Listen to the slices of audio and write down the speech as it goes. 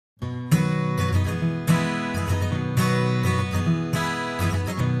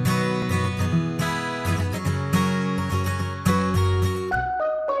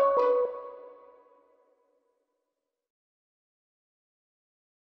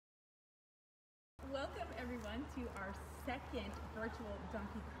everyone to our second virtual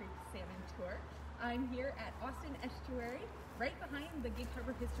Donkey Creek Salmon Tour. I'm here at Austin Estuary, right behind the Gig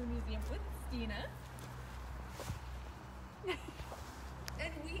Harbor History Museum with Stina.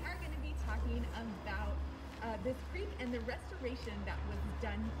 And we are going to be talking about this creek and the restoration that was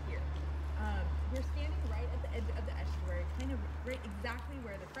done here. We're standing right at the edge of the estuary, kind of right exactly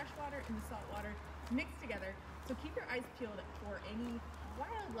where the freshwater and the saltwater mix together. So keep your eyes peeled for any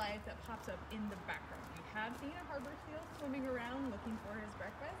wildlife that pops up in the background. We have seen a harbor seal swimming around looking for his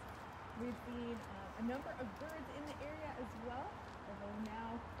breakfast. We've seen a number of birds in the area as well. Although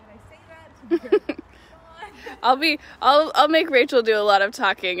now that I say that, I'll make Rachel do a lot of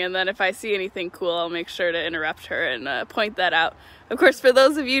talking, and then if I see anything cool, I'll make sure to interrupt her and point that out. Of course, for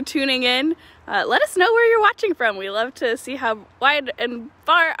those of you tuning in, let us know where you're watching from. We love to see how wide and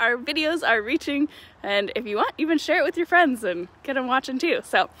far our videos are reaching, and if you want, even share it with your friends and get them watching too.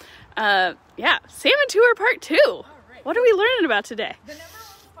 So, yeah, Salmon Tour Part 2. All right. What are we learning about today? The number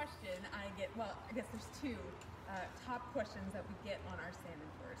one question I get, well, I guess there's two top questions that we get on our salmon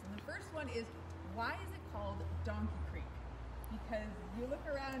tours. And the first one is, why is it called Donkey Creek? Because you look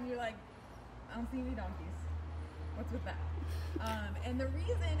around and you're like, I don't see any donkeys. What's with that? And the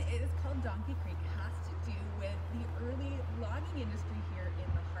reason it is called Donkey Creek has to do with the early logging industry here in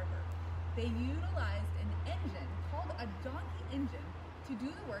the harbor. They utilized an engine called a donkey engine to do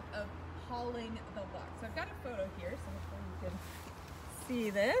the work of hauling the logs. So I've got a photo here, so hopefully you can see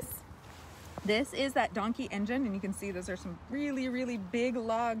this. This is that donkey engine, and you can see those are some really, really big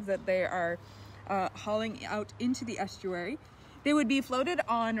logs that they are hauling out into the estuary. They would be floated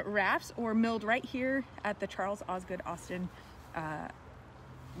on rafts or milled right here at the Charles Osgood Austin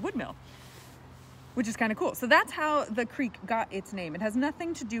wood mill, which is kind of cool. So that's how the creek got its name. It has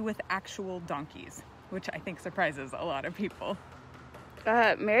nothing to do with actual donkeys, which I think surprises a lot of people.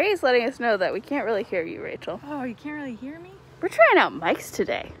 Mary's letting us know that we can't really hear you, Rachel. Oh, you can't really hear me? We're trying out mics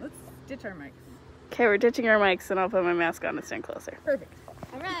today. Let's ditch our mics. Okay, we're ditching our mics, and I'll put my mask on to stand closer. Perfect.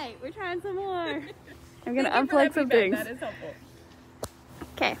 All right, we're trying some more. I'm going to unplug some things. That is helpful.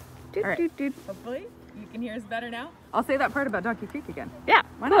 Okay. All right. Hopefully you can hear us better now. I'll say that part about Donkey Creek again. Yeah,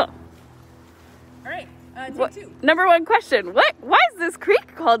 why not? All right, take two. Number one question. Why is this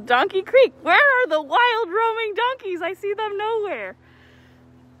creek called Donkey Creek? Where are the wild roaming donkeys? I see them nowhere.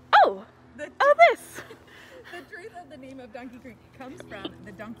 Oh, this. The truth of the name of Donkey Creek comes from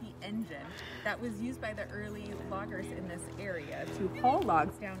the donkey engine that was used by the early loggers in this area to haul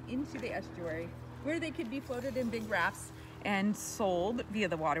logs down into the estuary, where they could be floated in big rafts and sold via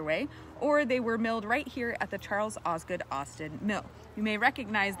the waterway, or they were milled right here at the Charles Osgood Austin Mill. You may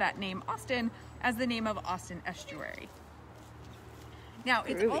recognize that name Austin as the name of Austin Estuary. Now,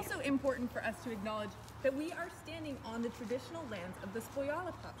 it's also important for us to acknowledge that we are standing on the traditional lands of the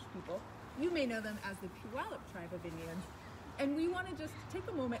Spoyalapop people. You may know them as the Puyallup tribe of Indians, and we want to just take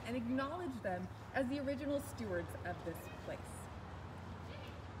a moment and acknowledge them as the original stewards of this place.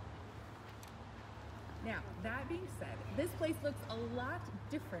 Now, that being said, this place looks a lot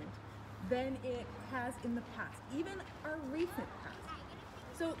different than it has in the past, even our recent past.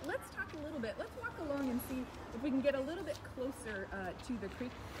 So let's talk a little bit, let's walk along and see if we can get a little bit closer to the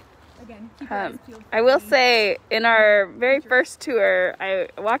creek. Again, keep your eyes peeled. I will say, in our very first tour, I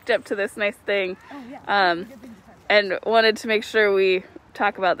walked up to this nice thing and wanted to make sure we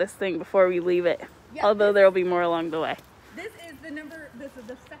talk about this thing before we leave it, although there will be more along the way. This is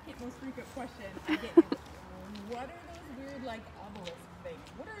the second most frequent question I get. What are those weird, like, obelisk things?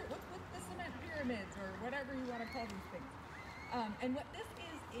 What's with the cement pyramids, or whatever you want to call these things? And what this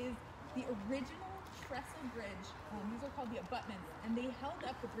is the original trestle bridge. These are called the abutments, and they held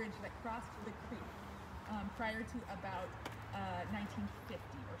up the bridge that crossed the creek prior to about 1950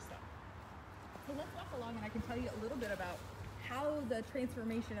 or so. So let's walk along, and I can tell you a little bit about how the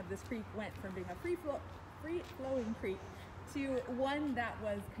transformation of this creek went from being a free-flowing creek to one that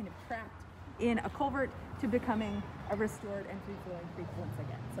was kind of trapped in a culvert to becoming a restored and free-flowing creek once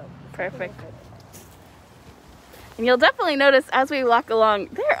again. So perfect. And you'll definitely notice as we walk along,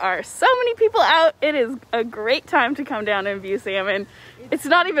 there are so many people out. It is a great time to come down and view salmon. It's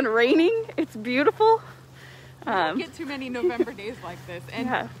not even raining. It's beautiful. We don't get too many November days like this,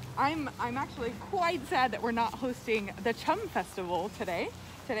 and I'm actually quite sad that we're not hosting the Chum Festival today.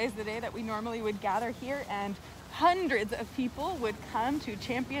 Today's the day that we normally would gather here, and hundreds of people would come to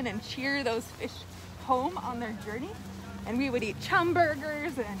champion and cheer those fish home on their journey. And we would eat chum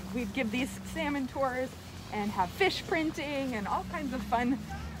burgers, and we'd give these salmon tours and have fish printing and all kinds of fun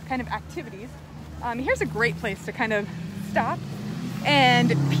kind of activities. Here's a great place to kind of stop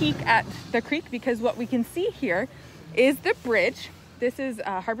and peek at the creek, because what we can see here is the bridge This is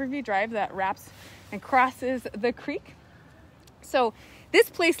Harborview Drive that wraps and crosses the creek. So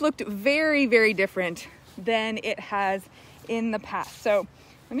this place looked very, very different than it has in the past. So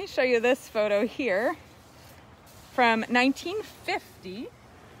let me show you this photo here from 1950.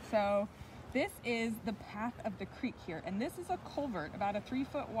 So this is the path of the creek here. And this is a culvert, about a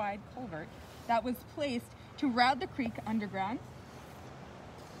 3-foot wide culvert that was placed to route the creek underground.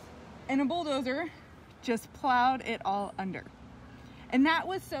 And a bulldozer just plowed it all under. And that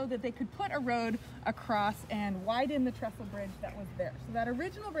was so that they could put a road across and widen the trestle bridge that was there. So that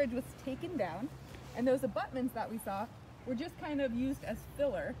original bridge was taken down, and those abutments that we saw were just kind of used as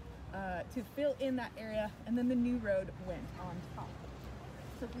filler to fill in that area, and then the new road went on top.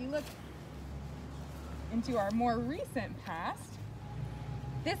 So if we look into our more recent past,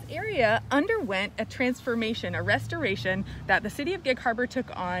 this area underwent a transformation, a restoration that the city of Gig Harbor took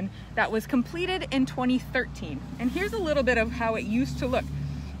on that was completed in 2013. And here's a little bit of how it used to look.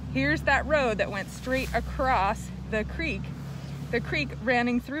 Here's that road that went straight across the creek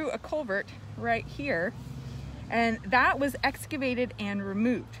running through a culvert right here. And that was excavated and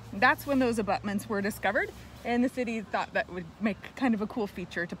removed. That's when those abutments were discovered, and the city thought that would make kind of a cool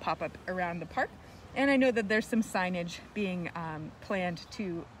feature to pop up around the park. And I know that there's some signage being planned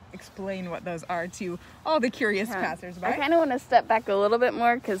to explain what those are to all the curious passersby. I kind of want to step back a little bit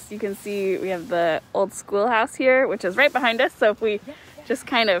more because you can see we have the old schoolhouse here, which is right behind us. So if we just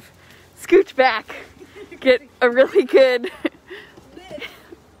kind of scooch back, get a really good...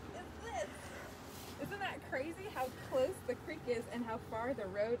 Isn't that crazy how close the creek is and how far the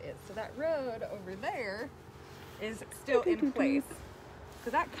road is? So that road over there is still in place.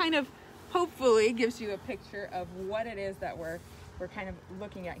 So that kind of hopefully gives you a picture of what it is that we're kind of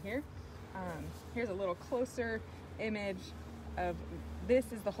looking at here. Here's a little closer image of this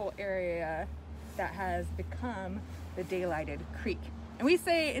is the whole area that has become the daylighted creek. And we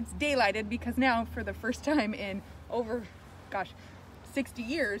say it's daylighted because now for the first time in over, 60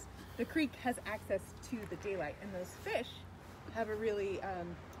 years, the creek has access to the daylight, and those fish have a really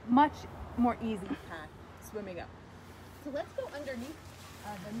much more easy path swimming up. So let's go underneath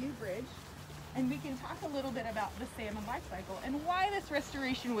the new bridge, and we can talk a little bit about the salmon life cycle and why this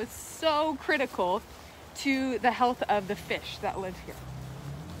restoration was so critical to the health of the fish that live here.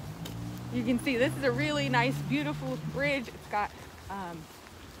 You can see this is a really nice, beautiful bridge. It's got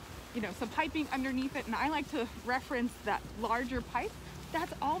some piping underneath it, and I like to reference that larger pipe.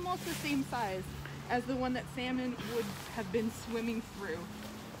 That's almost the same size as the one that salmon would have been swimming through.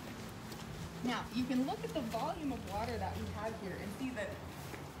 Now, you can look at the volume of water that we have here and see that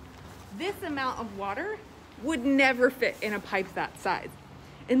this amount of water would never fit in a pipe that size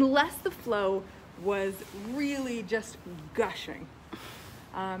unless the flow was really just gushing.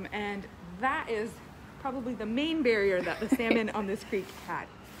 And that is probably the main barrier that the salmon on this creek had.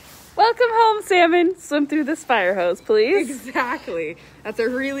 Welcome home, salmon. Swim through this fire hose, please. Exactly. That's a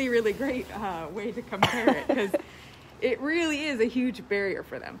really, really great way to compare it, because it really is a huge barrier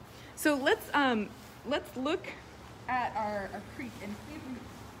for them. So let's look at our creek and see if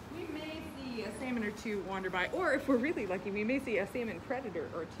we may see a salmon or two wander by, or if we're really lucky, we may see a salmon predator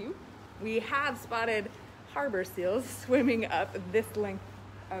or two. We have spotted harbor seals swimming up this length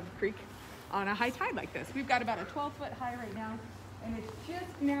of creek on a high tide like this. We've got about a 12-foot high right now, and it's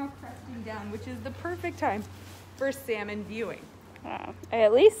just now cresting down, which is the perfect time for salmon viewing. Wow. I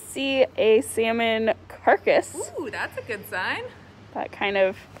at least see a salmon carcass. Ooh, that's a good sign. That kind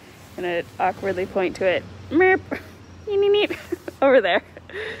of, gonna awkwardly point to it. Merp. Over there.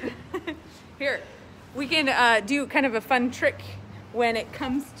 Here, we can do kind of a fun trick when it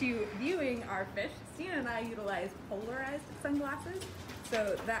comes to viewing our fish. Stina and I utilize polarized sunglasses,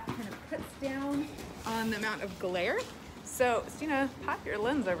 so that kind of cuts down on the amount of glare. So Stina, pop your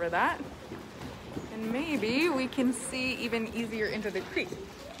lens over that, and maybe we can see even easier into the creek.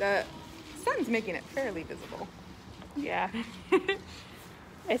 The sun's making it fairly visible. Yeah.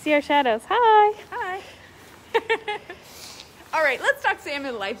 I see our shadows. Hi. Hi. All right, let's talk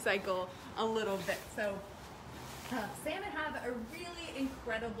salmon life cycle a little bit. So salmon have a really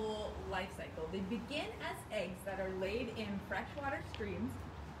incredible life cycle. They begin as eggs that are laid in freshwater streams.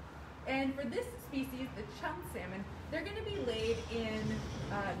 And for this species, the chum salmon, they're going to be laid in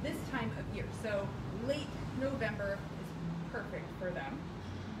this time of year. So late November is perfect for them.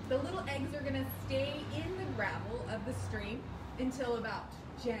 The little eggs are going to stay in the gravel of the stream until about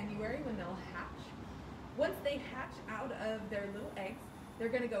January, when they'll hatch. Once they hatch out of their little eggs, they're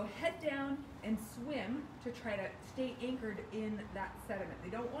going to go head down and swim to try to stay anchored in that sediment. They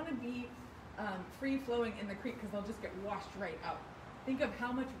don't want to be free flowing in the creek because they'll just get washed right out. Think of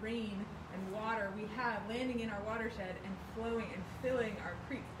how much rain and water we have landing in our watershed and flowing and filling our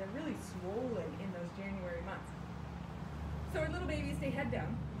creeks. They're really swollen in those January months. So our little babies, they head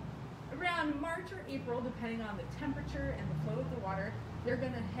down. Around March or April, depending on the temperature and the flow of the water, they're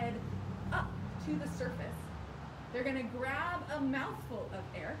going to head up to the surface. They're going to grab a mouthful of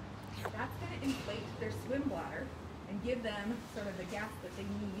air. That's going to inflate their swim bladder and give them sort of the gas that they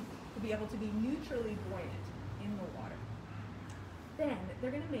need to be able to be neutrally buoyant in the water. Then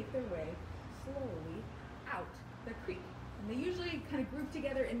they're going to make their way slowly out the creek. And they usually kind of group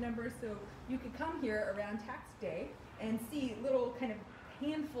together in numbers, so you could come here around tax day and see little kind of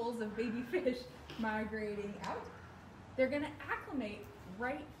handfuls of baby fish migrating out. They're going to acclimate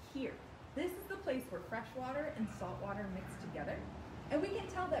right here. This is the place where freshwater and saltwater mix together. And we can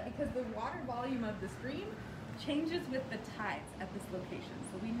tell that because the water volume of the stream changes with the tides at this location.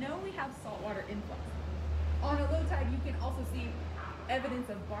 So we know we have saltwater influx. On a low tide, you can also see evidence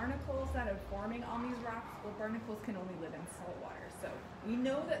of barnacles that are forming on these rocks. Well, barnacles can only live in saltwater. So we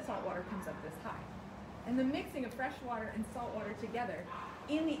know that saltwater comes up this high. And the mixing of freshwater and saltwater together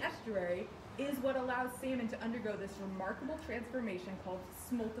in the estuary is what allows salmon to undergo this remarkable transformation called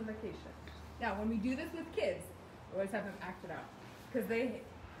smoltification. Now, when we do this with kids, we always have them act it out because we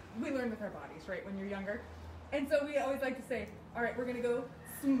learn with our bodies, right, when you're younger. And so we always like to say, all right, we're going to go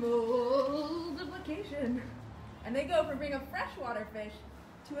smoltification. And they go from being a freshwater fish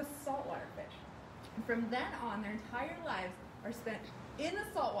to a saltwater fish. And from then on, their entire lives are spent in the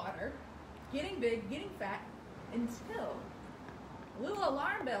saltwater, getting big, getting fat, until a little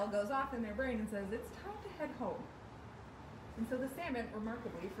alarm bell goes off in their brain and says, it's time to head home. And so the salmon,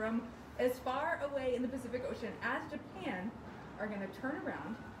 remarkably, from as far away in the Pacific Ocean as Japan, are going to turn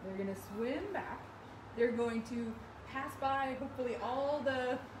around, they're going to swim back, they're going to pass by, hopefully, all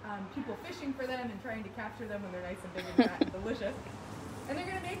the people fishing for them and trying to capture them when they're nice and big and fat and delicious. And they're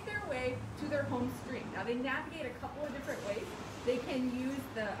going to make their way to their home stream. Now, they navigate a couple of different ways. They can use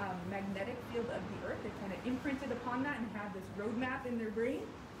the magnetic field of the earth. They kind of imprinted upon that and have this roadmap in their brain.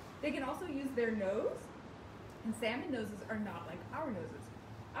 They can also use their nose. And salmon noses are not like our noses.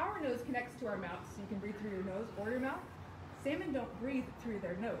 Our nose connects to our mouth, so you can breathe through your nose or your mouth. Salmon don't breathe through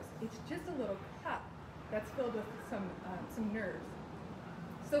their nose. It's just a little cup that's filled with some nerves.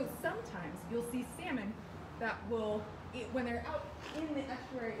 So sometimes you'll see salmon that will, when they're out in the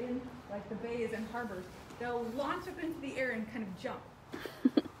estuary, in like the bays and harbors, they'll launch up into the air and kind of jump.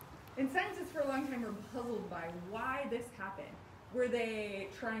 And scientists for a long time were puzzled by why this happened. Were they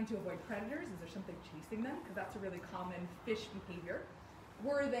trying to avoid predators? Is there something chasing them? Because that's a really common fish behavior.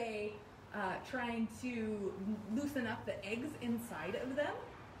 Were they trying to loosen up the eggs inside of them?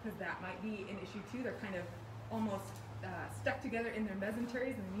 Because that might be an issue too. They're kind of almost stuck together in their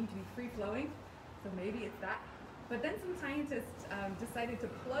mesenteries and they need to be free-flowing. So maybe it's that. But then some scientists decided to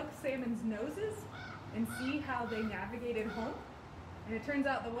plug salmon's noses and see how they navigated home. And it turns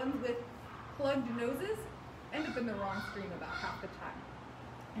out the ones with plugged noses end up in the wrong stream about half the time.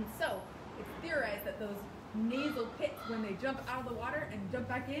 And so it's theorized that those nasal pits, when they jump out of the water and jump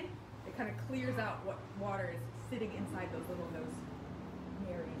back in, it kind of clears out what water is sitting inside those little nose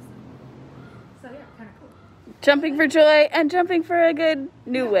areas. So yeah, kind of cool. Jumping for joy and jumping for a good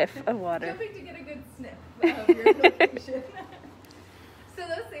new whiff of water. Jumping to get a good sniff of your location. So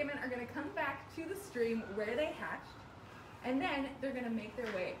those salmon are going to come back to the stream where they hatched, and then they're going to make their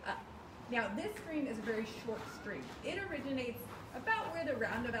way up. Now this stream is a very short stream. It originates about where the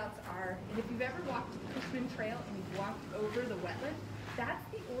roundabouts are, and if you've ever walked the Cushman Trail and you've walked over the wetland, that's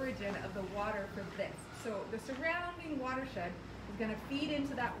the origin of the water for this. So the surrounding watershed is going to feed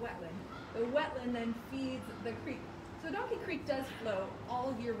into that wetland. The wetland then feeds the creek. So Donkey Creek does flow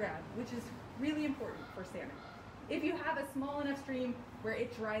all year round, which is really important for salmon. If you have a small enough stream where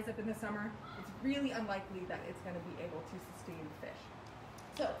it dries up in the summer, it's really unlikely that it's going to be able to sustain fish.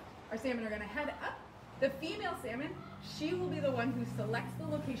 So our salmon are going to head up. The female salmon, she will be the one who selects the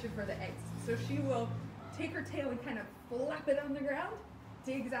location for the eggs. So she will take her tail and kind of flap it on the ground,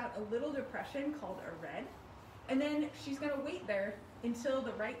 digs out a little depression called a red, and then she's going to wait there until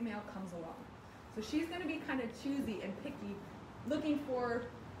the right male comes along. So she's going to be kind of choosy and picky, looking for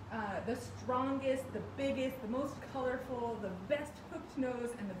the strongest, the biggest, the most colorful, the best hooked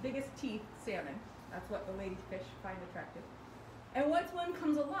nose, and the biggest teeth salmon. That's what the lady fish find attractive. And once one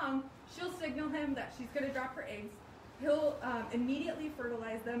comes along, she'll signal him that she's going to drop her eggs. He'll immediately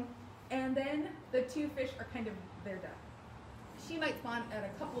fertilize them, and then the two fish are they're done. She might spawn at a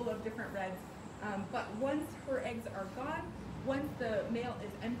couple of different reds, but once her eggs are gone, once the male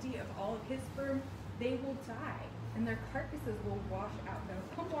is empty of all of his sperm, they will die, and their carcasses will wash out. Now,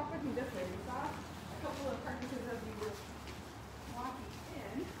 come walk with me this way. We saw a couple of carcasses as we were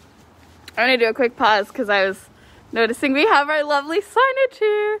I'm going to do a quick pause because I was noticing we have our lovely signage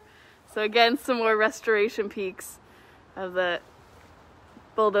here. So again, some more restoration peaks of the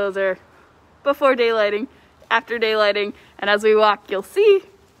bulldozer before daylighting, after daylighting, and as we walk, you'll see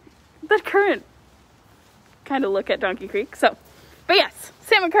the current kind of look at Donkey Creek. So, but yes,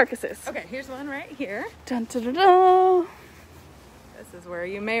 salmon carcasses. Okay, here's one right here. Dun, dun, dun, dun. This is where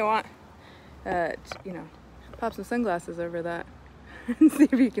you may want, you know, pop some sunglasses over that and see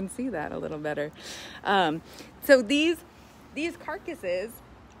if you can see that a little better. So these carcasses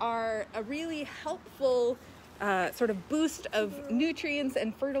are a really helpful sort of boost of nutrients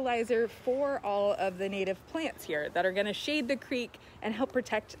and fertilizer for all of the native plants here that are going to shade the creek and help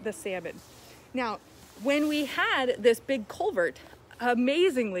protect the salmon. Now, when we had this big culvert,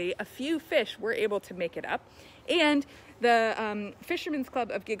 amazingly, a few fish were able to make it up, and the Fishermen's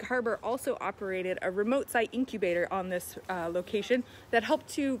Club of Gig Harbor also operated a remote site incubator on this location that helped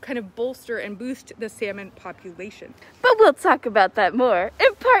to kind of bolster and boost the salmon population. But we'll talk about that more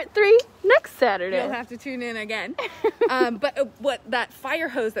in part 3 next Saturday. You'll have to tune in again. But what that fire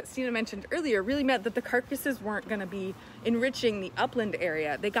hose that Stina mentioned earlier really meant that the carcasses weren't going to be enriching the upland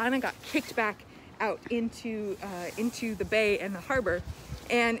area. They kind of got kicked back out into the bay and the harbor,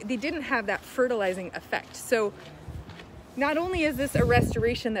 and they didn't have that fertilizing effect. So not only is this a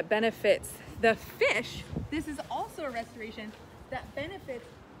restoration that benefits the fish, this is also a restoration that benefits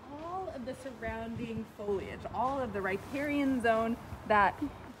all of the surrounding foliage, all of the riparian zone that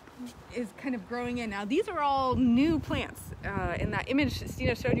is kind of growing in. Now, these are all new plants. In that image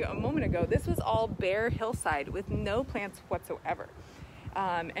Stina showed you a moment ago, this was all bare hillside with no plants whatsoever.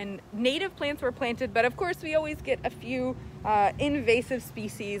 And native plants were planted, but of course we always get a few invasive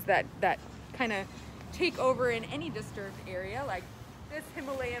species that kind of take over in any disturbed area, like this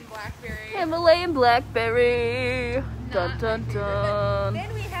Himalayan blackberry. Himalayan blackberry. Dun dun dun.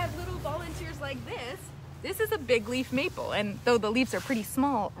 Then we have little volunteers like this. This is a big leaf maple, and though the leaves are pretty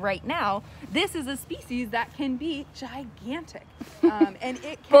small right now, this is a species that can be gigantic, and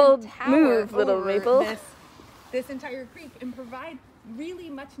it can Bold tower move, little over maple. this entire creek and provide really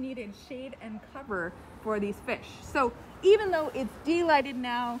much needed shade and cover for these fish. So even though it's daylighted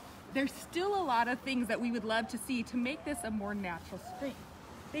now, there's still a lot of things that we would love to see to make this a more natural stream.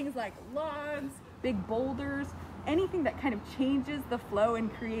 Things like logs, big boulders, anything that kind of changes the flow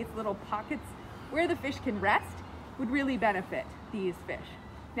and creates little pockets where the fish can rest would really benefit these fish.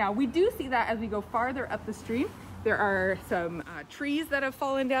 Now, we do see that as we go farther up the stream. There are some trees that have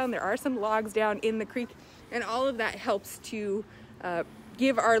fallen down, there are some logs down in the creek, and all of that helps to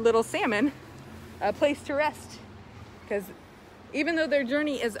give our little salmon a place to rest. Because even though their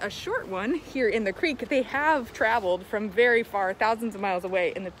journey is a short one here in the creek, they have traveled from very far, thousands of miles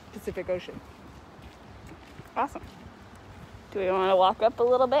away in the Pacific Ocean. Awesome. Do we want to walk up a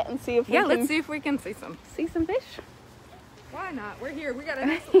little bit and see if we can let's see if we can see some fish? Why not? We're here. We got a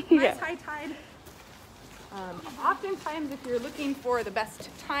nice, Yeah. high tide. Oftentimes, if you're looking for the best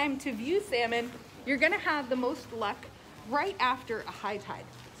time to view salmon, you're going to have the most luck right after a high tide.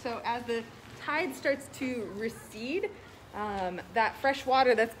 So as the tide starts to recede, that fresh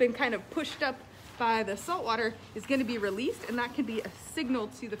water that's been kind of pushed up by the salt water is going to be released, and that can be a signal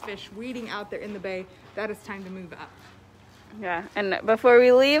to the fish waiting out there in the bay that it's time to move up. Yeah, and before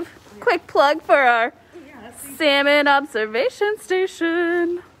we leave, quick plug for our salmon observation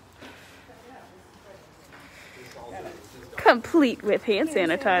station. Complete with hand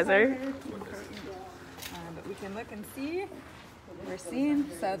sanitizer. But we can look and see what we're seeing.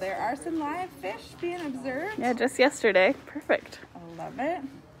 So there are some live fish being observed. Yeah, just yesterday. Perfect. I love it.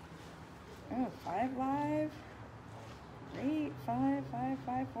 Oh, 5 live. Great. 5,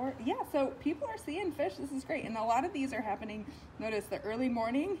 4. Yeah, so people are seeing fish. This is great. And a lot of these are happening, notice, the early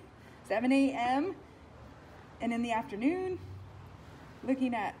morning, 7 a.m. and in the afternoon,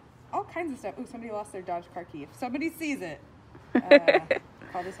 looking at all kinds of stuff. Oh, somebody lost their Dodge car key. If somebody sees it,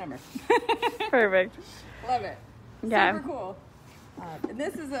 call this number. Perfect. Love it. Yeah. Super cool. And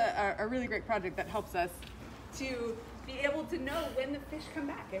this is a really great project that helps us to be able to know when the fish come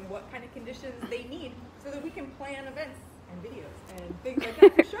back and what kind of conditions they need so that we can plan events and videos and things like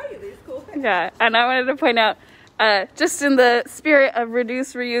that to show you these cool things. Yeah, and I wanted to point out, just in the spirit of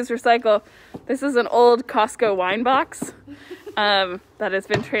reduce, reuse, recycle, this is an old Costco wine box that has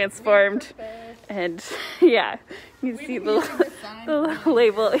been transformed. And yeah, you can see the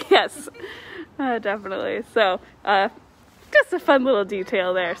label. Yes, definitely. So just a fun little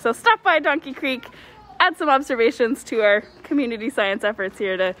detail there. So stop by Donkey Creek, add some observations to our community science efforts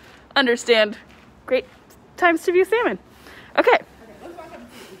here to understand great times to view salmon. Okay.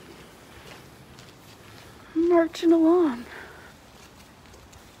 Marching along.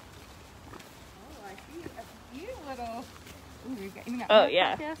 little. Ooh, we got, even got Oh more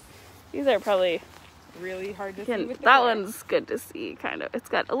yeah, carcass. these are probably Really hard to see with the that glare. one's good to see. Kind of, it's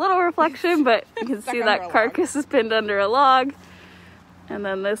got a little reflection, but you can Stuck see under a that log. carcass is pinned under a log. And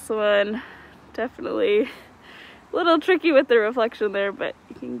then this one, definitely a little tricky with the reflection there, but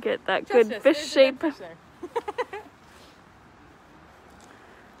you can get that good Justice, fish there's a shape. dead fish there.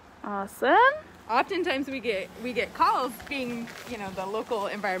 Awesome. Oftentimes we get calls, being, you know, the local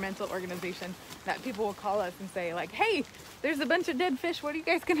environmental organization, that people will call us and say like, hey, there's a bunch of dead fish. What are you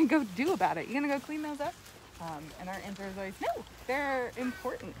guys gonna go do about it? You gonna go clean those up? And our answer is always no. They're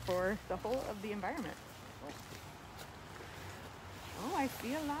important for the whole of the environment. Oh, I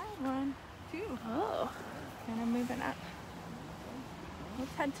see a live one too. Oh. Kind of moving up.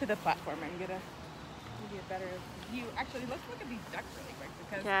 Let's head to the platform and get a better view. Actually, let's look at these ducks really quick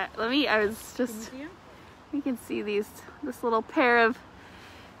because Yeah, I was can you just, see 'em? you can see this little pair of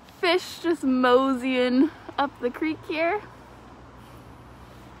fish just moseying up the creek here.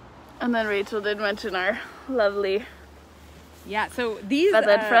 And then Rachel did mention our lovely Yeah, so these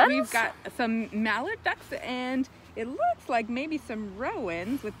feathered friends. we've got some mallard ducks and it looks like maybe some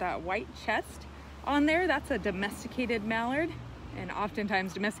rowans with that white chest on there. That's a domesticated mallard, and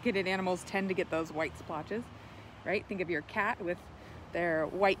oftentimes domesticated animals tend to get those white splotches, right? Think of your cat with their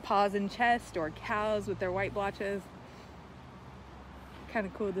white paws and chest, or cows with their white blotches. Kind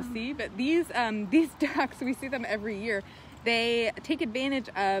of cool to see. But these ducks, we see them every year. They take advantage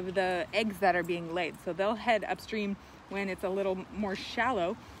of the eggs that are being laid. So they'll head upstream when it's a little more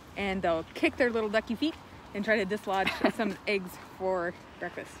shallow, and they'll kick their little ducky feet and try to dislodge some eggs for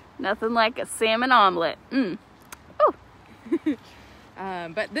breakfast. Nothing like a salmon omelet. Oh.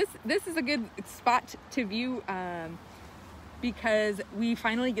 But this is a good spot to view because we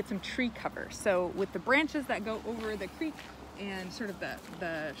finally get some tree cover. So with the branches that go over the creek and sort of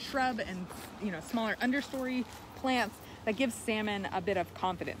the shrub and, you know, smaller understory plants, that gives salmon a bit of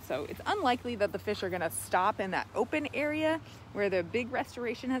confidence. So it's unlikely that the fish are going to stop in that open area where the big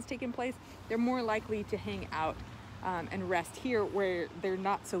restoration has taken place. They're more likely to hang out and rest here where they're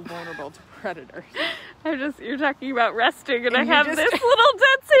not so vulnerable to predators. You're talking about resting, and I you're have just- this little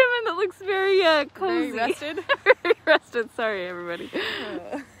dead salmon that looks very cozy. Very rested? Very rested. Sorry, everybody.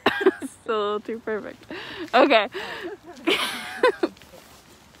 It's a little too perfect. Okay.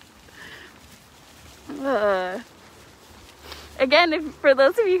 Again, for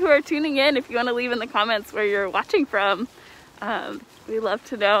those of you who are tuning in, if you want to leave in the comments where you're watching from, we love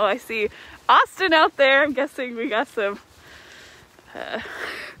to know. I see Austin out there. I'm guessing we got some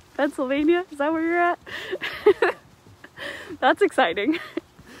Pennsylvania. Is that where you're at? That's exciting.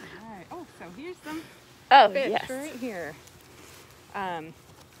 All right. Oh, so here's some Oh, fish yes. right here. So,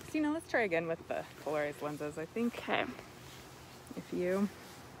 you know, let's try again with the polarized lenses. I think Okay. if you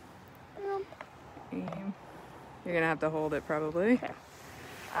aim, you're gonna have to hold it probably. Okay.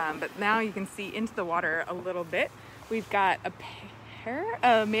 But now you can see into the water a little bit. We've got a pair,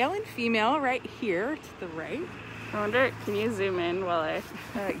 a male and female right here to the right. I wonder, can you zoom in while I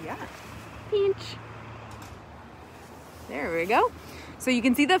Yeah. pinch? There we go. So you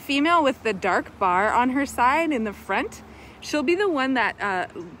can see the female with the dark bar on her side in the front. She'll be the one that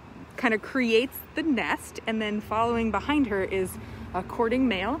kind of creates the nest, and then following behind her is a courting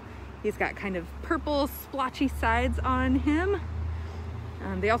male. He's got kind of purple splotchy sides on him.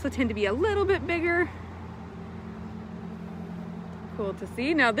 They also tend to be a little bit bigger. Cool to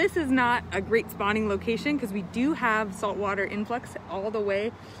see. Now this is not a great spawning location because we do have saltwater influx all the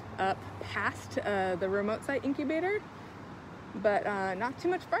way up past the remote site incubator, but not too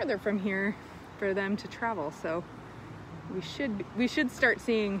much farther from here for them to travel. So we should start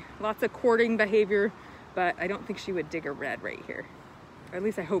seeing lots of courting behavior, but I don't think she would dig a red right here. Or at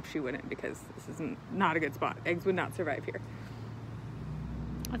least I hope she wouldn't, because this is not a good spot. Eggs would not survive here.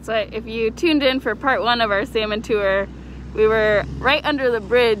 That's why if you tuned in for part 1 of our salmon tour, we were right under the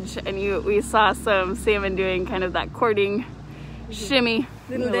bridge, and we saw some salmon doing kind of that courting shimmy.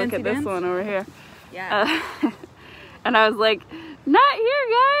 Little Look dancey at this dance. one over here. Yeah. And I was like, not here,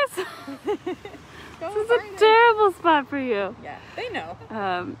 guys. This is a terrible spot for you. Yeah, they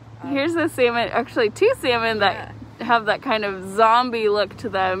know. Here's the salmon, actually 2 salmon that have that kind of zombie look to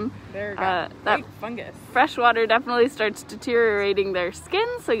them. They're got that white fungus. Freshwater definitely starts deteriorating their skin,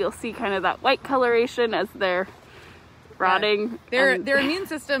 so you'll see kind of that white coloration as they're rotting. Their immune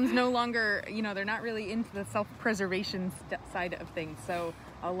system's no longer, you know, they're not really into the self-preservation side of things. So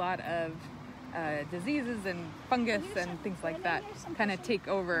a lot of diseases and fungus and things like that kind of take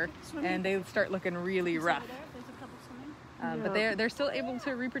over, and they start looking really rough. But they're still able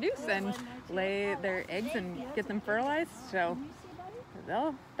to reproduce and lay their eggs and get them fertilized. So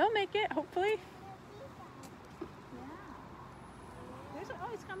they'll make it, hopefully.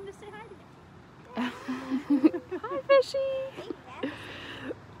 always coming to say hi to you. Hi, Fishy.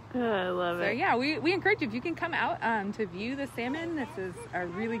 Oh, I love So it. yeah, we encourage you, if you can come out to view the salmon. This is a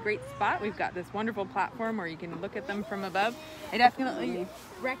really great spot. We've got this wonderful platform where you can look at them from above. I definitely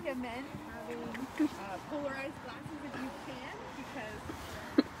recommend having polarized glasses if you can,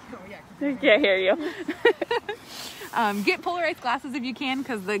 because I can't hear you. get polarized glasses if you can,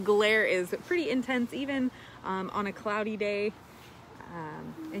 because the glare is pretty intense even on a cloudy day,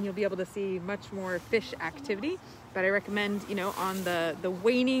 and you'll be able to see much more fish activity. But I recommend, you know, on the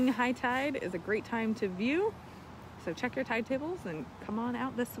waning high tide is a great time to view. So check your tide tables and come on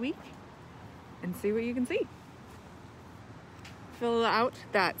out this week and see what you can see. Fill out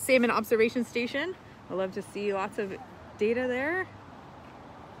that salmon observation station. I love to see lots of data there.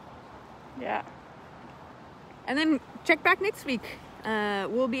 Yeah. And then check back next week.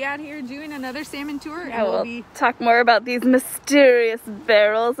 We'll be out here doing another salmon tour. Yeah, and we'll be talk more about these mysterious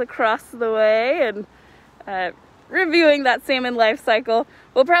barrels across the way and reviewing that salmon life cycle.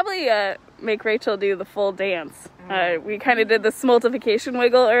 We'll probably make Rachel do the full dance. We kind of did the smoltification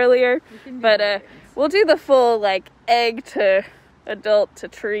wiggle earlier, but we'll do the full like egg to adult to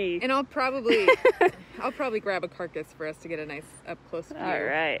tree. And I'll probably grab a carcass for us to get a nice up close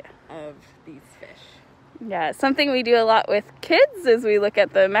view of these fish. Yeah, something we do a lot with kids is we look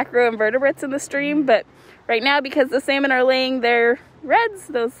at the macroinvertebrates in the stream, but right now, because the salmon are laying their redds,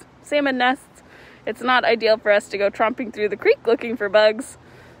 those salmon nests, it's not ideal for us to go tromping through the creek looking for bugs.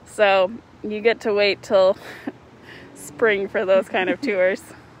 So you get to wait till spring for those kind of tours.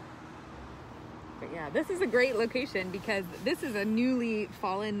 But yeah, this is a great location because this is a newly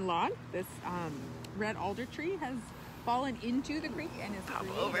fallen log. This red alder tree has fallen into the creek and is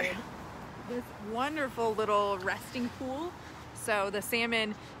created this wonderful little resting pool. So the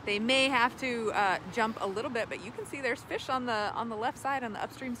salmon, they may have to jump a little bit, but you can see there's fish on the left side, on the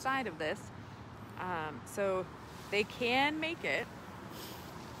upstream side of this. So they can make it.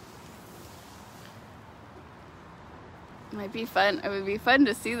 Might be fun. It would be fun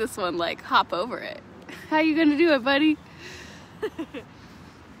to see this one like hop over it. How you gonna do it, buddy?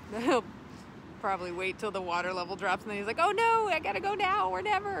 He'll probably wait till the water level drops and then he's like, oh no, I gotta go now or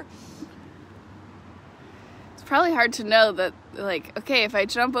never. It's probably hard to know that, like, okay, if I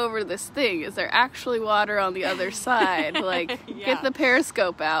jump over this thing, is there actually water on the other side? Like, Yeah. Get the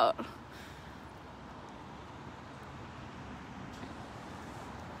periscope out.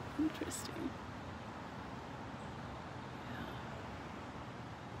 Interesting.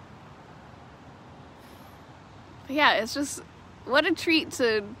 But yeah, it's just, what a treat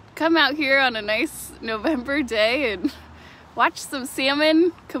to come out here on a nice November day and watch some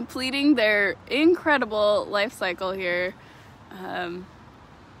salmon completing their incredible life cycle here.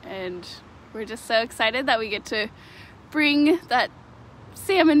 And we're just so excited that we get to bring that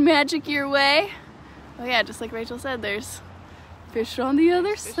salmon magic your way. Oh yeah, just like Rachel said, there's fish on the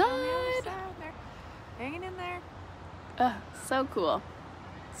other side. They're hanging in there. So cool.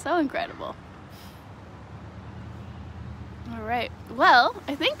 So incredible. All right. Well,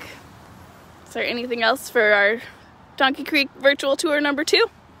 I think, is there anything else for our Donkey Creek virtual tour number 2?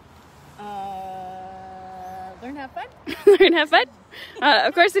 Learn to have fun. Learn, have fun.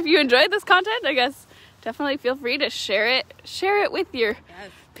 Of course, if you enjoyed this content, I guess definitely feel free to share it with your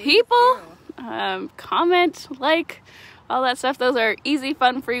people. Comment, like, all that stuff. Those are easy,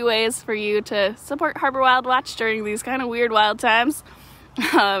 fun, free ways for you to support Harbor Wild Watch during these kind of weird, wild times.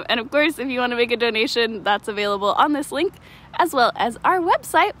 And of course, if you want to make a donation, that's available on this link, as well as our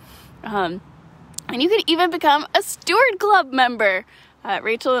website. And you can even become a Steward Club member.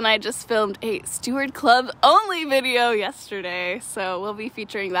 Rachel and I just filmed a Steward Club only video yesterday, so we'll be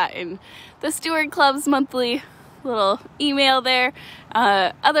featuring that in the Steward Club's monthly little email there.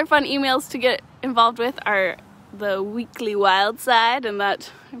 Other fun emails to get involved with are the weekly wild side, and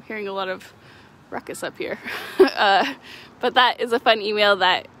that I'm hearing a lot of ruckus up here. But that is a fun email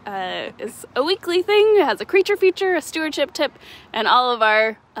that is a weekly thing. It has a creature feature, a stewardship tip, and all of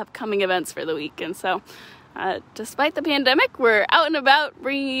our upcoming events for the week. And so despite the pandemic, we're out and about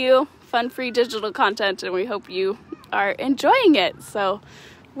bringing you fun, free digital content, and we hope you are enjoying it. So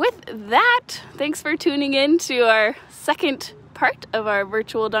with that, thanks for tuning in to our second part of our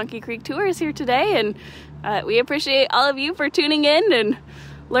virtual Donkey Creek tours here today, and we appreciate all of you for tuning in and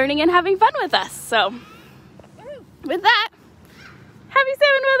learning and having fun with us. So with that, happy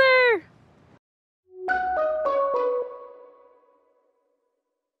salmon weather!